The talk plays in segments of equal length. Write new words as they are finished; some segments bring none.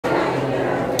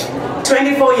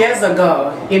24 years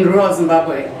ago in rural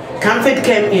Zimbabwe, Camfed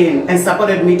came in and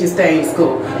supported me to stay in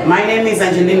school. My name is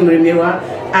Angeline Murimirwa,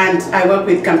 and I work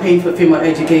with Campaign for Female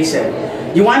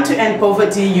Education. You want to end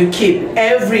poverty, you keep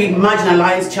every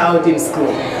marginalized child in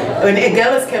school. When a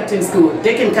girl is kept in school,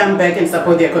 they can come back and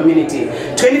support their community.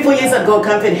 24 years ago,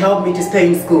 Camfed helped me to stay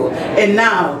in school. And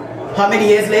now, how many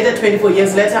years later? 24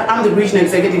 years later, I'm the Regional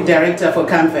Executive Director for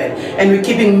Camfed, and we're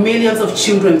keeping millions of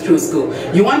children through school.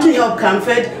 You want to help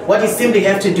Camfed? What you simply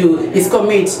have to do is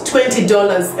commit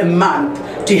 $20 a month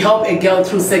to help a girl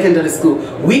through secondary school.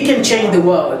 We can change the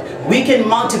world. We can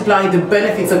multiply the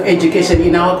benefits of education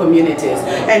in our communities.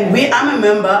 And I'm a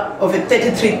member of a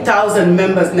 33,000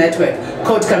 members network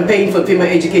called Campaign for Female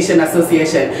Education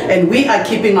Association. And we are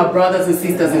keeping our brothers and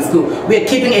sisters in school. We are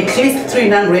keeping at least 3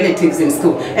 non-relatives in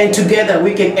school. And together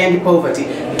we can end poverty.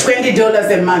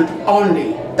 $20 a month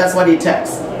only. That's what it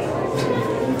takes.